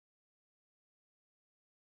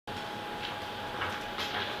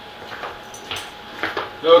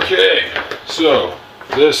Okay, so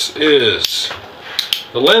this is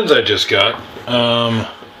the lens I just got.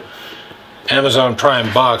 Amazon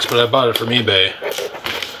Prime box, but I bought it from eBay.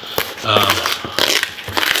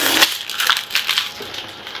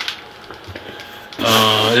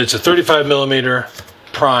 It's a 35mm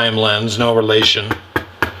prime lens, no relation.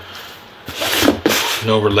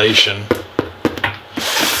 No relation.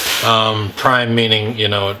 Prime meaning, you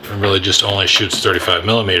know, it really just only shoots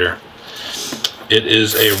 35mm. It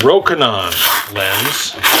is a Rokinon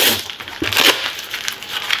lens.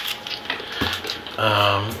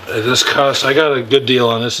 This cost, I got a good deal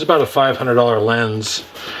on this. It's about a $500 lens,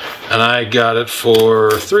 and I got it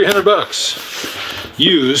for 300 bucks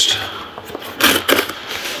used.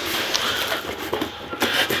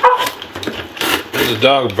 There's a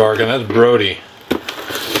dog barking. That's Brody.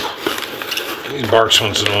 He barks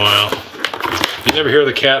once in a while. You never hear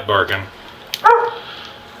the cat barking.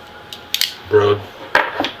 Brode.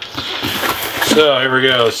 So here we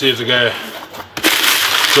go. Let's see if the guy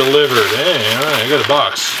delivered. Hey, all right, I got a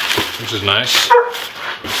box, which is nice.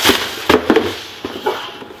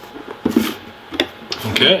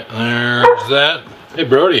 Okay, there's that. Hey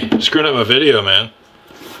Brody, screwing up my video, man.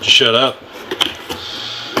 Just shut up.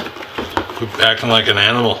 Quit acting like an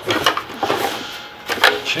animal.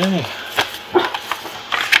 Okay.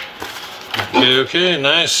 Okay,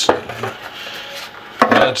 nice.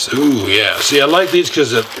 That's, ooh, yeah. See, I like these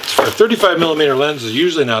because for a 35mm lens is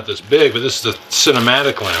usually not this big, but this is the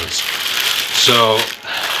cinematic lens. So,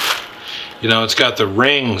 you know, it's got the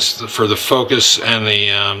rings for the focus and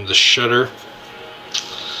the shutter.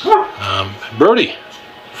 Brody,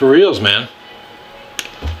 for reals, man.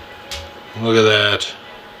 Look at that.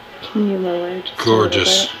 Can you lower it?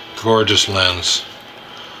 Gorgeous, gorgeous lens.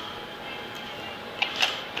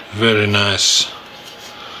 Very nice.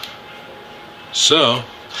 So,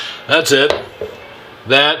 that's it.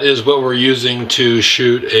 That is what we're using to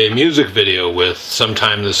shoot a music video with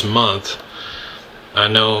sometime this month.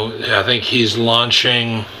 I think he's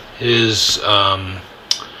launching his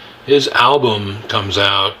album comes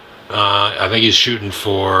out. I think he's shooting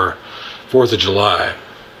for 4th of July.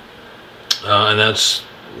 And that's,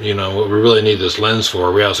 you know, what we really need this lens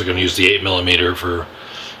for. We're also going to use the 8mm for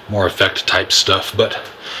more effect type stuff. But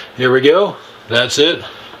here we go. That's it.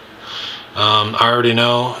 I already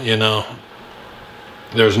know, you know,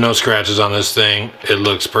 there's no scratches on this thing. It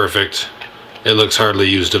looks perfect. It looks hardly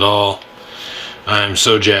used at all. I'm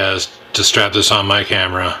so jazzed to strap this on my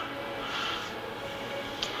camera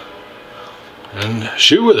and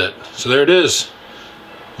shoot with it. So there it is.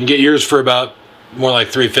 You can get yours for about more like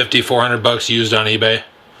 $350, 400 bucks used on eBay.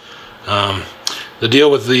 The deal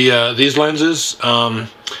with these lenses,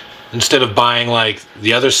 instead of buying like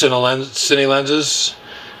the other Cine lenses,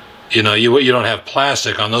 you know, you don't have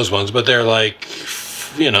plastic on those ones, but they're like,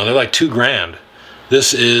 you know, they're like $2 grand.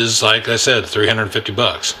 This is, like I said, 350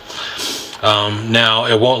 bucks. Now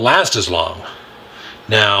it won't last as long.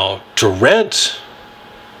 Now to rent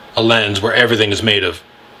a lens where everything is made of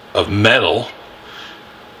metal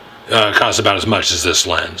costs about as much as this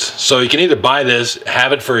lens. So you can either buy this,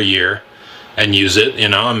 have it for a year, and use it, you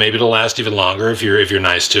know, and maybe it'll last even longer if you're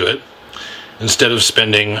nice to it, instead of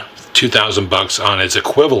spending 2,000 bucks on its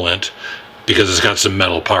equivalent because it's got some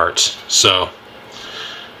metal parts. So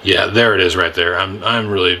yeah, there it is right there. I'm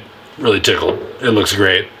really tickled. It looks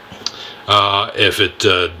great. If it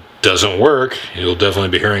doesn't work, you'll definitely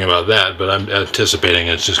be hearing about that, but I'm anticipating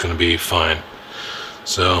it's just going to be fine.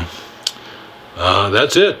 So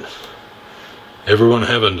that's it. Everyone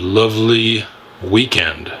have a lovely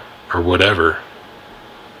weekend or whatever.